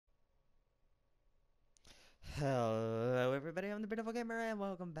beautiful gamer, and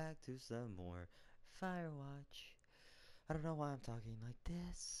welcome back to some more Firewatch. I don't know why I'm talking like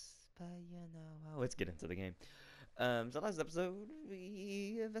this, but you know, let's get into the game. So last episode,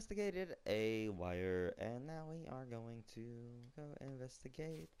 we investigated a wire, and now we are going to go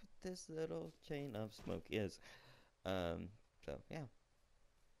investigate what this little chain of smoke is. So yeah.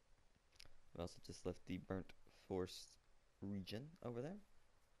 We also just left the burnt forest region over there,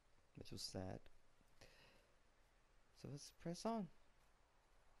 which was sad. So let's press on.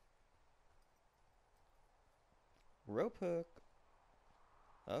 Rope hook.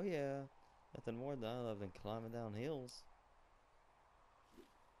 Oh yeah. Nothing more than I love than climbing down hills.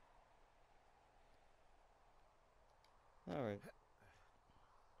 Alright.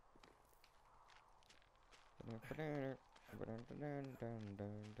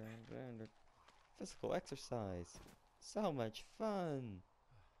 Physical exercise. So much fun.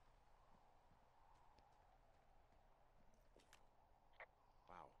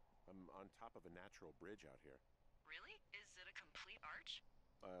 Wow, I'm on top of a natural bridge out here. Really? Is it a complete arch?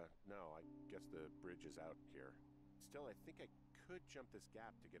 No, I guess the bridge is out here. Still, I think I could jump this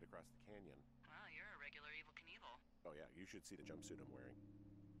gap to get across the canyon. Wow, you're a regular Evel Knievel. Oh yeah, you should see the jumpsuit I'm wearing.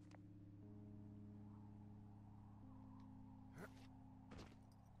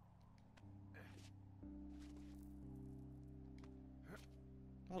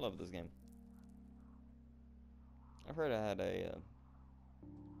 I love this game. I've heard I had a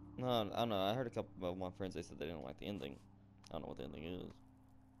no, I don't know. I heard a couple of my friends, they said they didn't like the ending. I don't know what the ending is.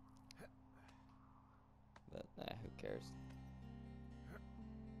 But nah, who cares?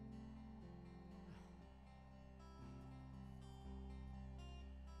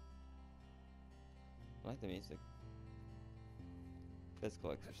 I like the music.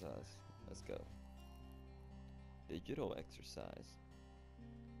 Physical exercise. Let's go. Digital exercise.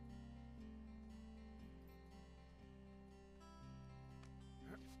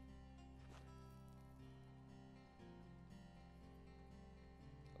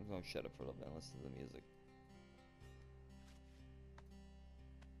 I'm gonna shut up for a little bit and listen to the music.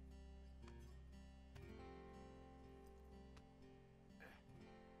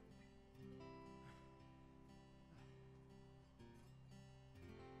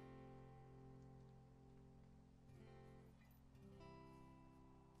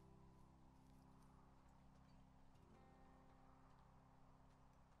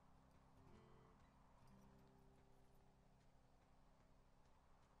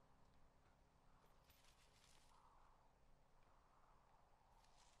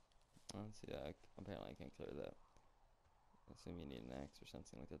 Let's see, apparently I can't clear that. I assume you need an axe or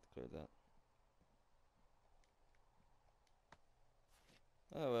something like that to clear that.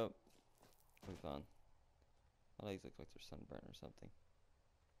 Oh well, we're fine. My legs look like they're sunburned or something.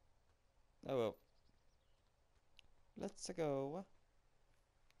 Oh well. Let's go.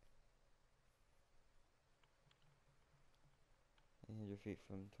 And your feet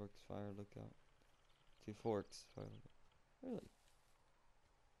from Torque's fire, look out. Two forks, fire, look out. Really?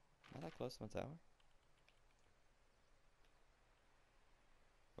 Not that close to my tower?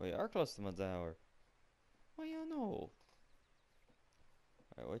 We are close to my tower. Well, you know.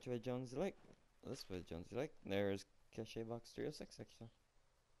 Alright, which way Jonesy Lake? This way Jonesy Lake. There's cache box 306 actually.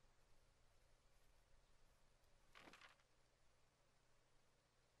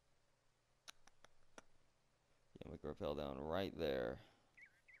 Yeah, we can rappel down right there.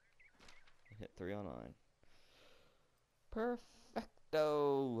 Hit 309. Perfecto.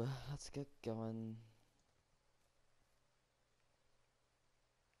 Let's get going.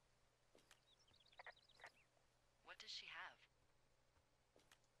 What does she have?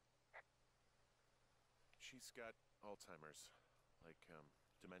 She's got Alzheimer's, like,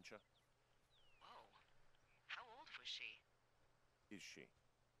 dementia. Whoa. How old was she? Is she?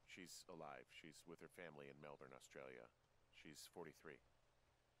 She's alive. She's with her family in Melbourne, Australia. She's 43.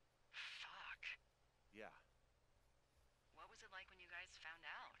 Fuck. Yeah. What was it like when you guys found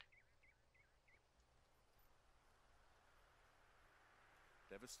out?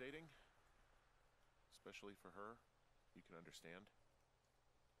 Devastating. Especially for her. You can understand.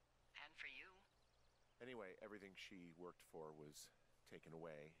 And for you? Anyway, everything she worked for was taken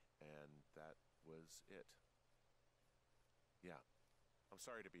away, and that was it. Yeah. I'm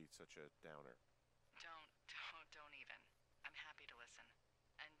sorry to be such a downer. Don't even. I'm happy to listen.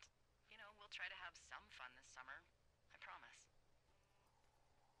 And, you know, we'll try to have some fun this summer. I promise.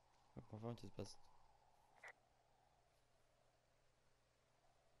 My phone is best.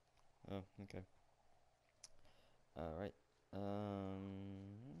 Oh, okay. Alright.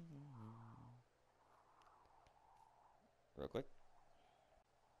 Real quick.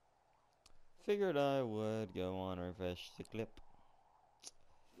 Figured I would go on refresh the clip.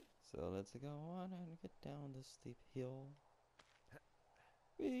 So let's go on and get down this steep hill.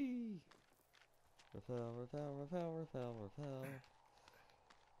 Whee! Repel, repel, repel, repel, repel.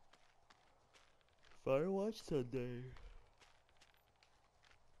 Firewatch Sunday.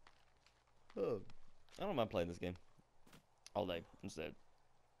 Oh, I don't mind playing this game all day instead.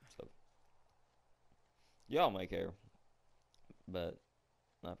 So y'all might care, but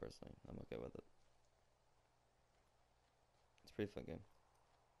not personally. I'm okay with it. It's a pretty fun game.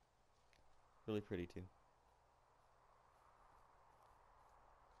 Really pretty too.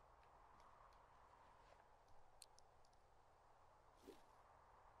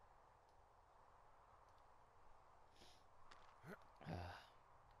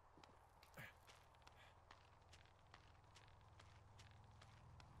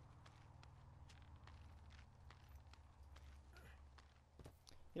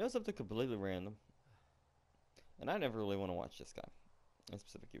 You know something completely random? And I never really want to watch this guy, a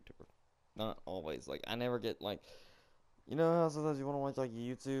specific YouTuber. Not always. Like, I never get, like, you know how sometimes you want to watch, like,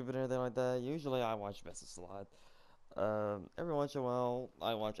 YouTube and everything like that? Usually I watch Best of Slide. Every once in a while,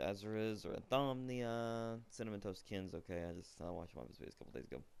 I watch Azariz or Insomnia. Cinnamon Toast Ken's okay. I watched one of his videos a couple days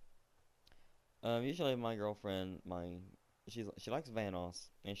ago. Usually my girlfriend, she likes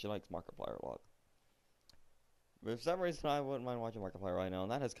Vanoss, and she likes Markiplier a lot. But for some reason, I wouldn't mind watching Markiplier right now,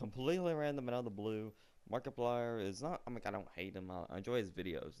 and that is completely random and out of the blue. Markiplier is not, I mean, I don't hate him. I enjoy his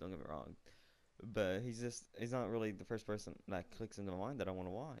videos, don't get me wrong. But he's not really the first person that clicks into my mind that I want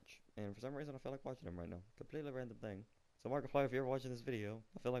to watch. And for some reason, I feel like watching him right now. Completely random thing. So Markiplier, if you're watching this video,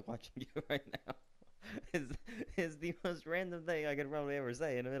 I feel like watching you right now. is the most random thing I could probably ever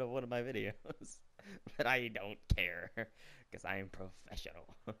say in the middle of one of my videos. But I don't care, because I am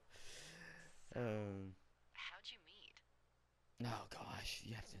professional. um, How'd you meet? oh gosh,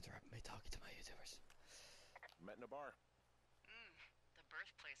 you have to interrupt me talking to my YouTubers. Met in a bar. The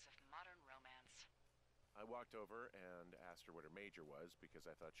birthplace of modern romance. I walked over and asked her what her major was because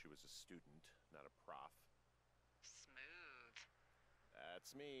I thought she was a student, not a prof. Smooth.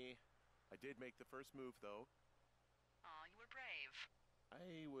 That's me. I did make the first move, though. Aw, you were brave.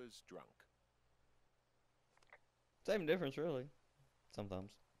 I was drunk. Same difference, really.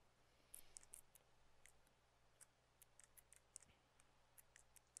 Sometimes.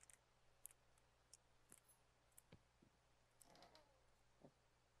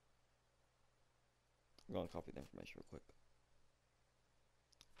 I'm going to copy the information real quick.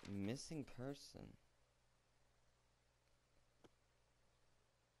 Missing person.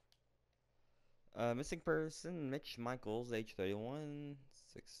 Missing person, Mitch Michaels, age 31,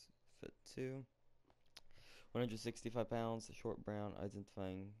 6'2", 165 pounds, short brown,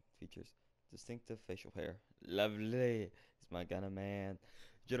 identifying features, distinctive facial hair. Lovely. He's my kind of man.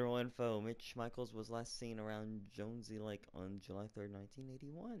 General info. Mitch Michaels was last seen around Jonesy Lake on July 3rd,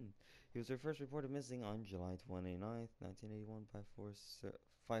 1981. He was first reported missing on July 29th, 1981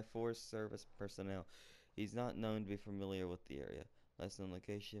 by four service personnel. He's not known to be familiar with the area. Last known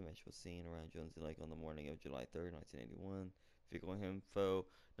location, Mitch was seen around Jonesy Lake on the morning of July 3rd, 1981. Vehicle info,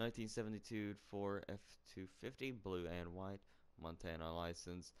 1972 Ford F-250, blue and white, Montana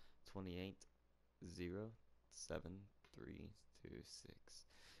license, 2807326.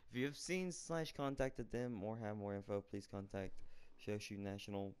 If you have seen / contacted them or have more info, please contact Shoshu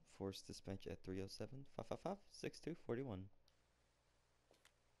National Force Dispatch at 307-555-6241.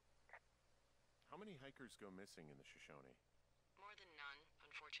 How many hikers go missing in the Shoshone? More than none,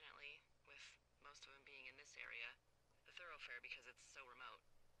 unfortunately, with most of them being in this area. The thoroughfare because it's so remote.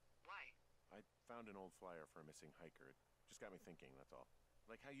 Why? I found an old flyer for a missing hiker. It just got me thinking, that's all.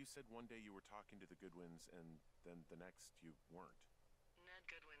 Like how you said one day you were talking to the Goodwins and then the next you weren't. Ned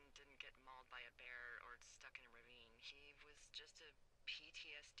Goodwin didn't get mauled by a bear or stuck in a ravine. He was just a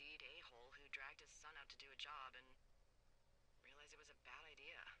PTSD'd a-hole who dragged his son out to do a job and realized it was a bad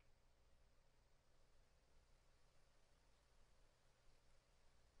idea.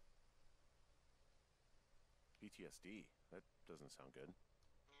 PTSD? That doesn't sound good.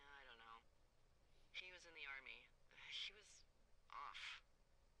 Yeah, I don't know. He was in the army. He was off.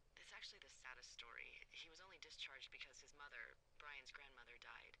 It's actually the saddest story. He was only discharged because his mother, Brian's grandmother,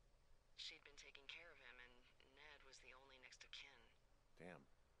 died. She'd been taking care of him, and Ned was the only next of kin. Damn.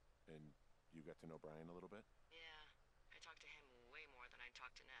 And you got to know Brian a little bit? Yeah, I talked to him way more than I'd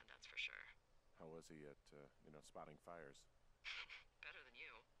talked to Ned, that's for sure. How was he at, spotting fires? Better than you.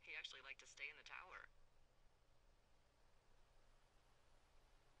 He actually liked to stay in the tower.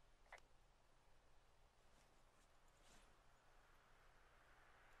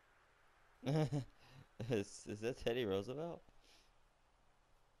 Is that Teddy Roosevelt?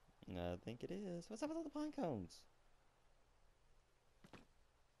 I think it is. What's up with all the pine cones?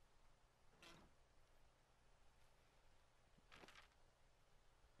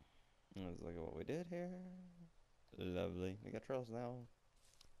 Let's look at what we did here. Lovely. We got trails now.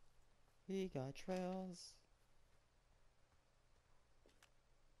 We got trails.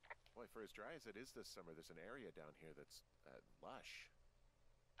 Boy, for as dry as it is this summer, there's an area down here that's lush.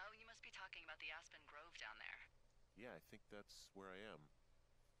 Oh, you must be talking about the Aspen Grove down there. Yeah, I think that's where I am.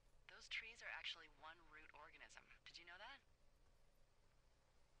 Those trees are actually one root organism. Did you know that?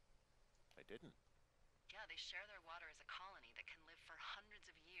 I didn't. Yeah, they share their water as a colony that can live for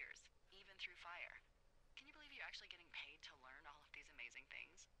hundreds of years, even through fire. Can you believe you're actually getting paid to learn all of these amazing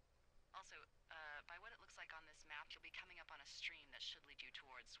things? Also, by what it looks like on this map, you'll be coming up on a stream that should lead you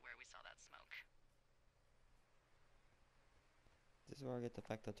towards where we saw that smoke. This is where I get to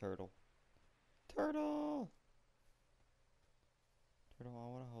peck the turtle. Turtle! Turtle, I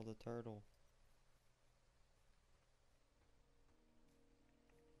want to hold a turtle.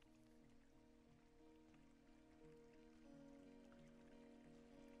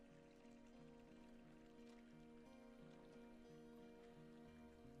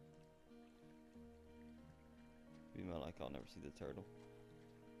 Be more like I'll never see the turtle.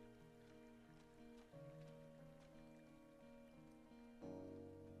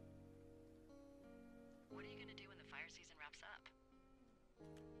 What are you gonna do when the fire season wraps up?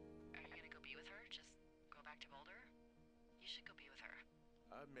 Are you gonna go be with her? Just go back to Boulder? You should go be with her.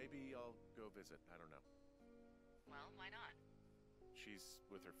 Maybe I'll go visit. I don't know. Well, why not? She's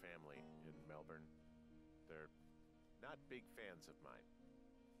with her family in Melbourne. They're not big fans of mine.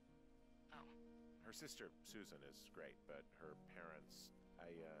 Oh. Her sister, Susan, is great, but her parents,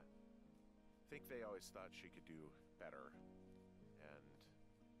 I think they always thought she could do better, and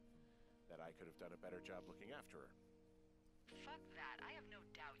that I could have done a better job looking after her. Fuck that. I have no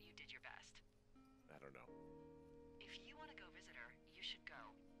doubt you did your best. I don't know. If you want to go visit her, you should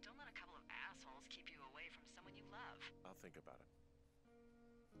go. Don't let a couple of assholes keep you away from someone you love. I'll think about it.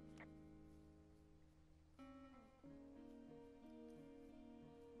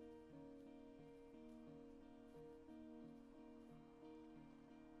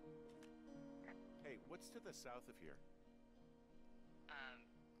 Hey, what's to the south of here?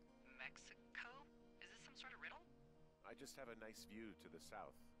 Mexico? Is this some sort of riddle? I just have a nice view to the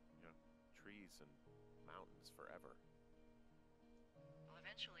south. You know, trees and mountains forever. Well,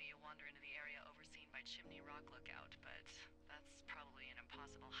 eventually you'll wander into the area overseen by Chimney Rock Lookout, but that's probably an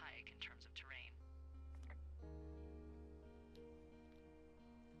impossible hike in terms of terrain.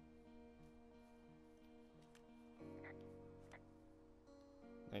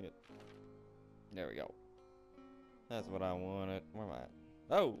 Dang it. There we go. That's what I wanted. Where am I at?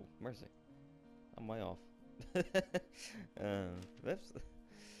 Oh, mercy. I'm way off. Whoops.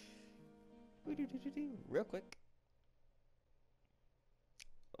 Real quick.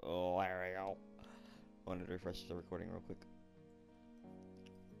 Oh, there we go. Wanted to refresh the recording real quick.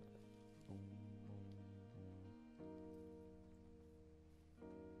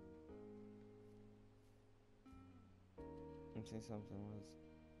 I'm seeing something was.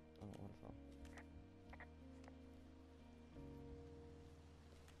 Oh, waterfall.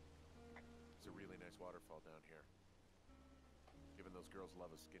 There's a really nice waterfall down here. Given those girls'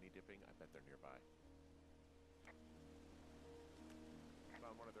 love of skinny dipping, I bet they're nearby.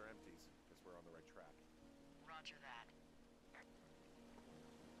 Found one of their empties. Guess we're on the right track. Roger that.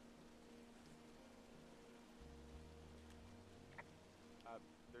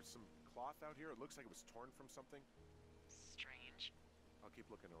 There's some cloth out here. It looks like it was torn from something. Strange. I'll keep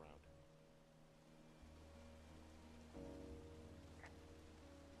looking around.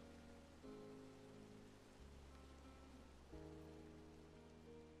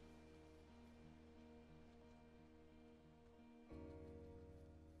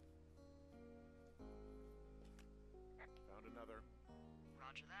 Found another.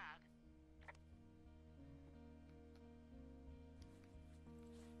 Roger that.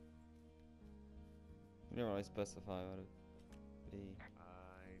 You didn't really specify what it be.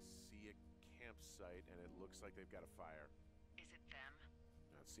 I see a campsite, and it looks like they've got a fire. Is it them?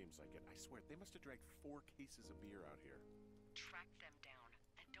 That seems like it. I swear, they must have dragged 4 cases of beer out here. Track them down,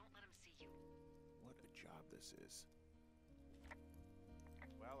 and don't let them see you. What a job this is.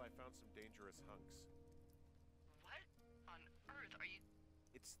 Well, I found some dangerous hunks. What on earth are you...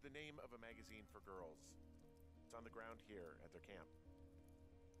 It's the name of a magazine for girls. It's on the ground here at their camp.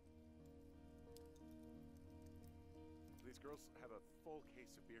 These girls have a full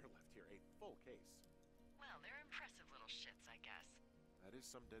case of beer left here. A full case. Well, they're impressive little shits, I guess. That is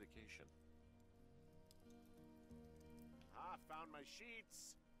some dedication. Ah, found my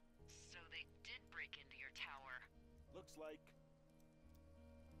sheets! So they did break into your tower. Looks like...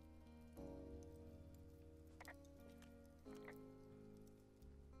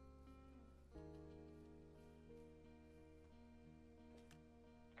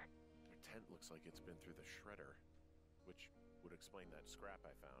 tent looks like it's been through the shredder, which would explain that scrap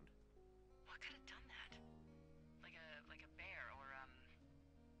I found. What could have done that? Like a bear or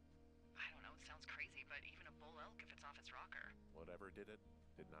I don't know, it sounds crazy, but even a bull elk if it's off its rocker. Whatever did it,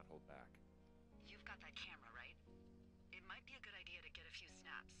 did not hold back. You've got that camera, right? It might be a good idea to get a few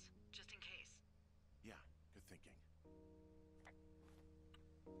snaps, just in case. Yeah, good thinking.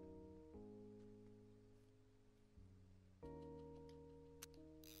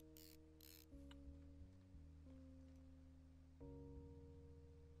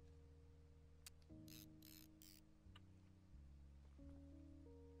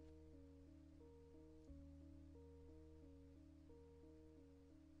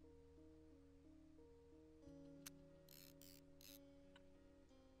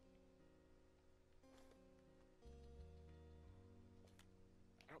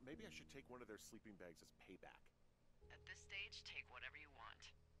 Oh, maybe I should take one of their sleeping bags as payback. At this stage, take whatever you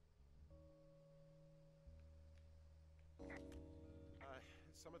want.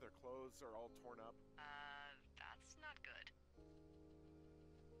 Some of their clothes are all torn up. That's not good.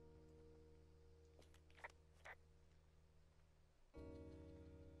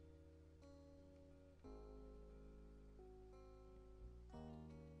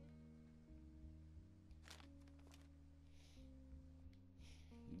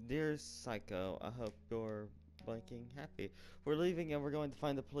 Dear Psycho, I hope you're blanking happy. We're leaving and we're going to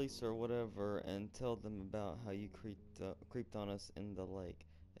find the police or whatever and tell them about how you creeped on us in the lake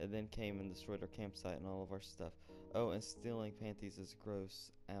and then came and destroyed our campsite and all of our stuff. Oh, and stealing panties is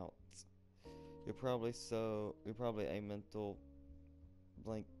gross out. You're probably a mental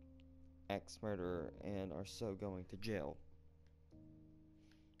blank axe murderer and are so going to jail.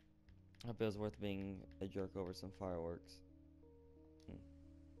 I hope it was worth being a jerk over some fireworks.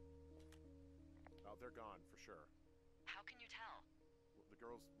 Oh, they're gone for sure. How can you tell? Well, the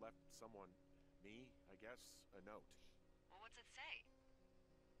girls left someone, me, I guess, a note. Well, what's it say?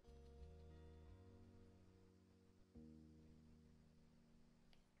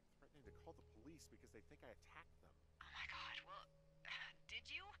 Threatening to call the police because they think I attacked them. Oh my god, well, did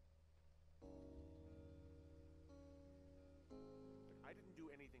you? Look, I didn't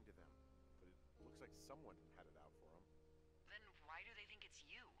do anything to them, but it looks like someone had it out for them. Then why do they think it's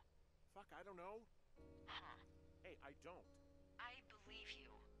you? Fuck, I don't know. Huh. Hey, I don't. I believe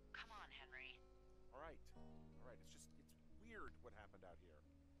you. Come on, Henry. All right. It's weird what happened out here.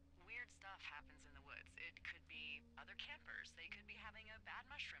 Weird stuff happens in the woods. It could be other campers. They could be having a bad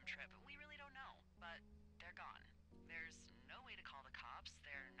mushroom trip. We really don't know. But they're gone. There's no way to call the cops.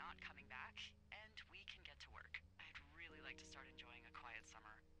 They're not coming back. And we can get to work. I'd really like to start enjoying a quiet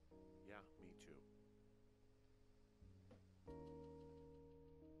summer. Yeah, me too.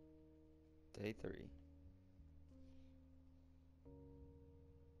 Day 3.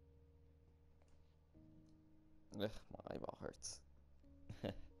 Ugh, my eyeball hurts.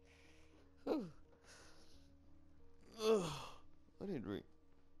 Whew. Ugh, I need a drink.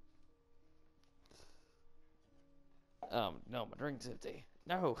 No, my drink's empty.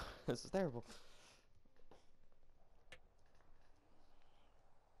 No, this is terrible.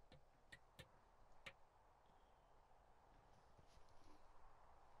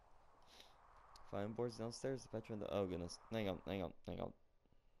 Fine boards downstairs. The veteran. Oh goodness. Hang on.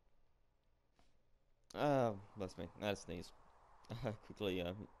 Bless me. I had to sneeze. Quickly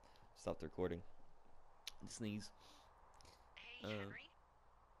stopped recording. Sneeze. Hey, Henry?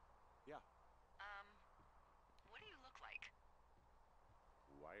 Yeah. What do you look like?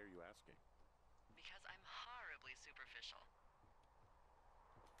 Why are you asking? Because I'm horribly superficial.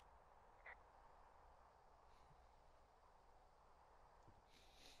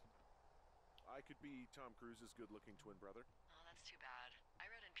 I could be Tom Cruise's good-looking twin brother. Oh, that's too bad. I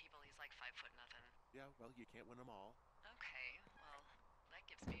read in People he's like 5'0" nothing. Yeah, well, you can't win them all. Okay, well, that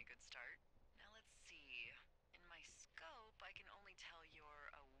gives me a good start. Now let's see. In my scope, I can only tell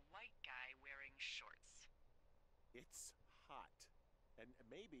you're a white guy wearing shorts. It's hot. And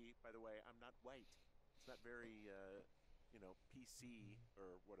maybe, by the way, I'm not white. It's not very, PC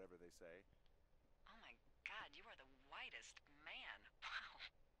or whatever they say. Oh my god, you are the whitest man. Wow.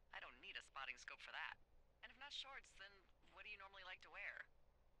 I don't need a spotting scope for that. And if not shorts, then what do you normally like to wear?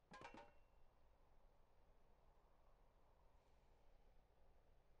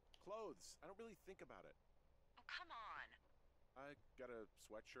 Clothes. I don't really think about it. Oh, come on. I got a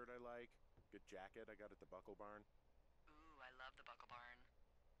sweatshirt I like. Good jacket I got at the Buckle Barn. Ooh, I love the Buckle Barn.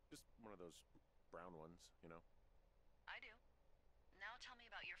 Just one of those brown ones, you know. I do. Now tell me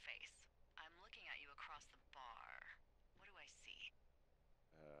about your face. I'm looking at you across the bar. What do I see?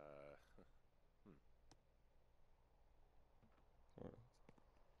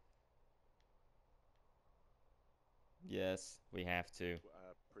 Yes, we have to.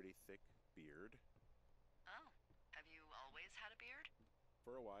 Pretty thick beard. Oh, have you always had a beard?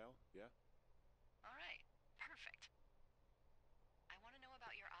 For a while, yeah. All right, perfect. I want to know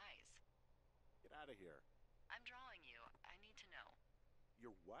about your eyes. Get out of here. I'm drawing you. I need to know.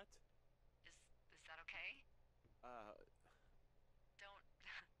 You're what? Is that okay? Uh, Don't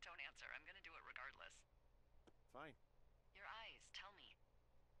don't answer. I'm gonna do it regardless. fine. Your eyes, tell me.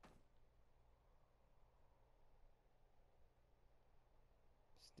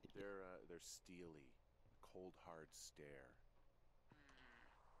 Stevie. They're steely. Cold, hard stare.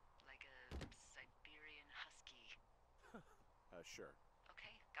 Like a Siberian husky. Sure.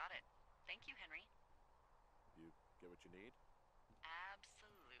 Okay, got it. Thank you, Henry. You get what you need?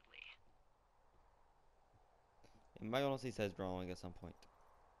 Absolutely. It might honestly says drawing at some point.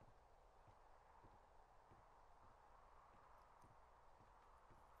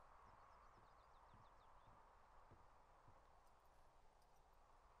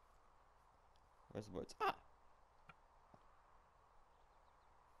 Where's the words? Ah!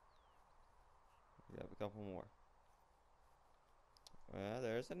 We have a couple more. Well,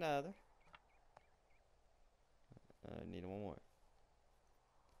 there's another. I need one more.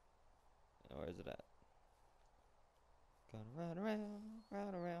 Where's it at? Gotta run around,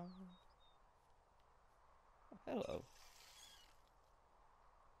 round around. Oh, hello.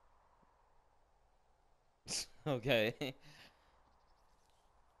 Okay.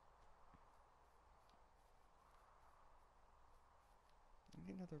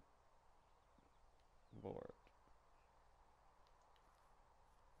 Another board.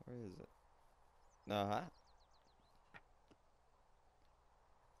 Where is it? Uh-huh.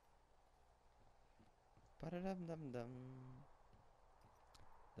 Ba-da-dum-dum-dum.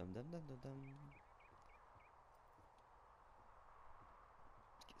 Dum-dum-dum-dum-dum.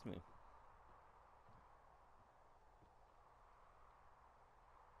 Excuse me.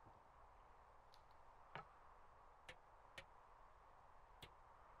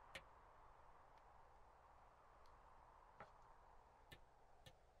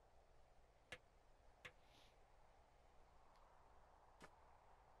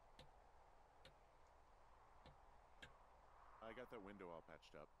 I got that window all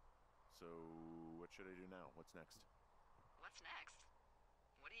patched up. So, what should I do now? What's next? What's next?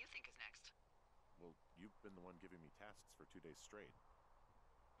 What do you think is next? Well, you've been the one giving me tasks for 2 days straight.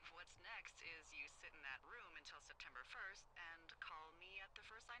 What's next is you sit in that room until September 1st and call me at the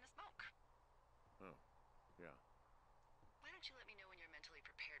first sign of smoke. Oh, yeah. Why don't you let me know when you're mentally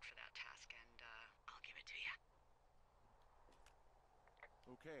prepared for that task and I'll give it to you.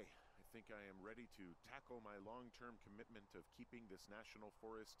 Okay, I think I am ready to tackle my long-term commitment of keeping this national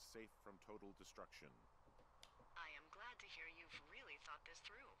forest safe from total destruction. I am glad to hear you've really thought this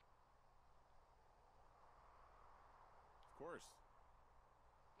through. Of course.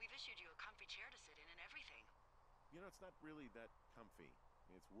 We've issued you a comfy chair to sit in and everything. You know, it's not really that comfy.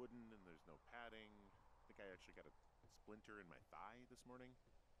 I mean, it's wooden and there's no padding. I think I actually got a splinter in my thigh this morning.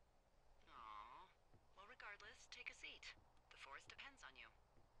 Aww. Well, regardless, take a seat. The forest depends on you.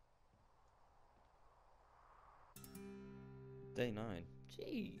 Day 9.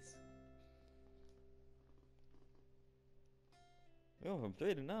 Jeez. We went from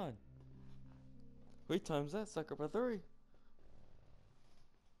 3 to 9. We times that sucker by 3.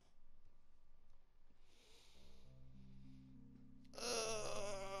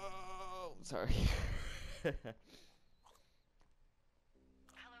 Oh, sorry. Hello,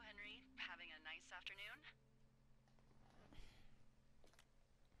 Henry. Having a nice afternoon?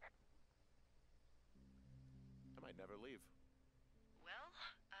 I might never leave. Well,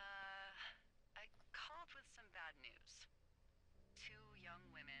 I called with some bad news. 2 young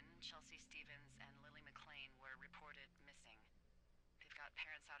women, Chelsea Stevens and Lily McLean, were reported missing. They've got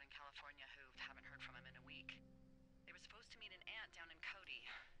parents out in California who haven't heard from them in a week. They were supposed to meet an aunt down in Cody.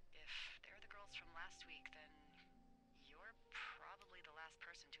 If they're the girls from last week, then you're probably the last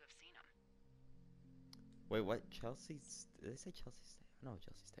person to have seen them. Wait, what? Chelsea's? Did they say Chelsea State? I know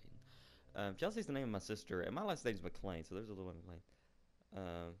Chelsea State. Chelsea's the name of my sister, and my last name is McLean, so there's a little McLean.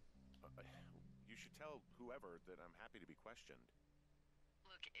 You should tell whoever that I'm happy to be questioned.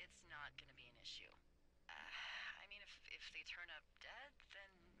 Look, it's not gonna be an issue. I mean, if they turn up dead,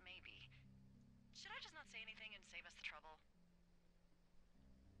 then maybe. Should I just not say anything and save us the trouble?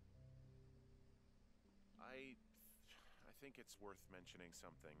 I think it's worth mentioning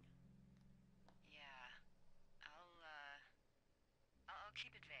something. Yeah. I'll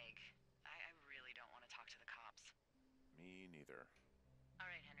keep it vague. I really don't want to talk to the cops. Me neither. All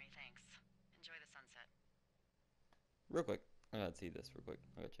right, Henry, thanks. Enjoy the sunset. Real quick, I gotta see this real quick.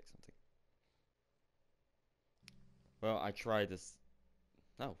 I gotta check something. Well, I tried this.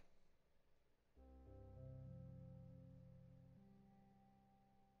 No.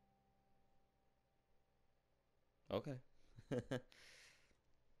 Okay.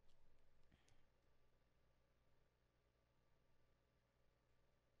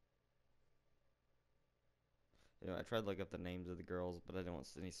 I tried to look up the names of the girls, but I didn't want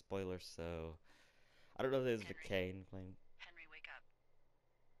any spoilers, so I don't know if there's the Henry? Kane claim. Henry, wake up.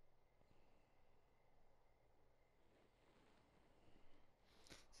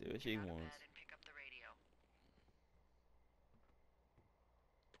 See what Get she out of wants. bed and pick up the radio.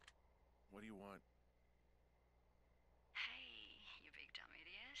 What do you want? Hey, you big dumb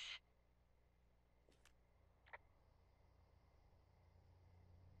idiot.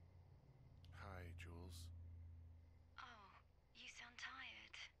 Hi, Jules. Oh, you sound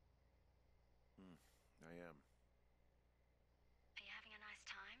tired. I am. Are you having a nice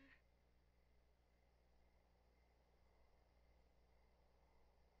time?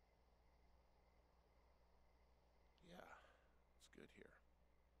 Yeah, it's good here.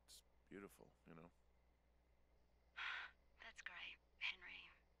 It's beautiful, you know? That's great, Henry.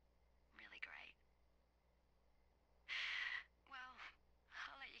 Really great. Well,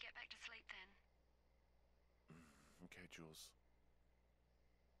 I'll let you get back to sleep then. Okay, Jules.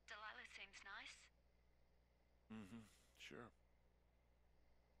 Delilah seems nice. Sure.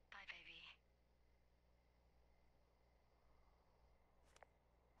 Bye, baby.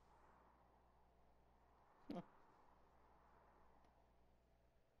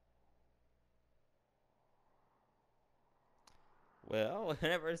 Well,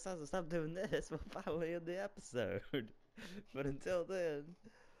 whenever it decides to stop doing this, we'll finally end the episode. But until then.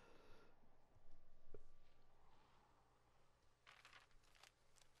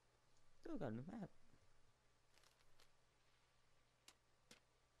 Still got a map.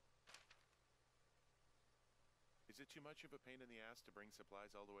 Is it too much of a pain in the ass to bring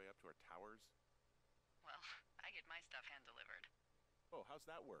supplies all the way up to our towers? Well, I get my stuff hand-delivered. Oh, how's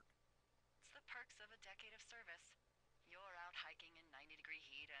that work? It's the perks of a decade of service. You're out hiking in 90-degree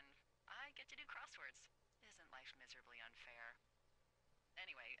heat, and I get to do crosswords. Isn't life miserably unfair?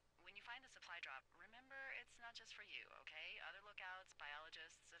 Anyway, when you find the supply drop, remember it's not just for you, okay? Other lookouts,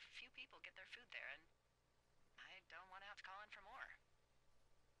 biologists, a few people get their food there, and I don't want to have to call in for more.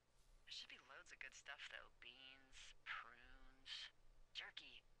 There should be loads of good stuff, though. Beans, prunes,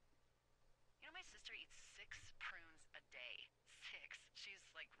 jerky. You know, my sister eats 6 prunes a day. 6. She's,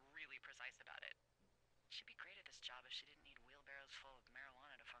 like, really precise about it. She'd be great at this job if she didn't need wheelbarrows full of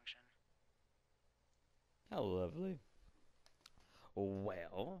marijuana to function. How lovely.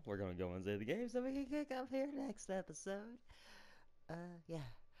 Well, we're gonna go and save the game so we can kick up here next episode. Yeah.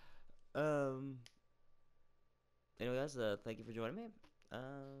 Um. Anyway, guys, thank you for joining me.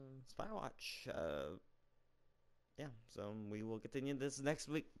 It's Firewatch. Yeah. So we will continue this next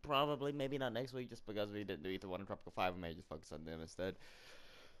week, probably. Maybe not next week, just because we didn't do Ether 1 and Tropical 5. We may just focus on them instead.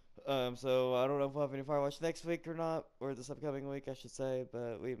 So I don't know if we'll have any Firewatch next week or not, or this upcoming week, I should say,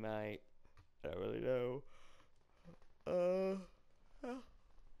 but we might. I don't really know. Yeah.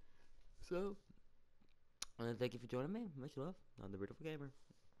 So, thank you for joining me. Much love. I'm the Beautiful Gamer.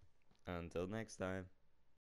 Until next time.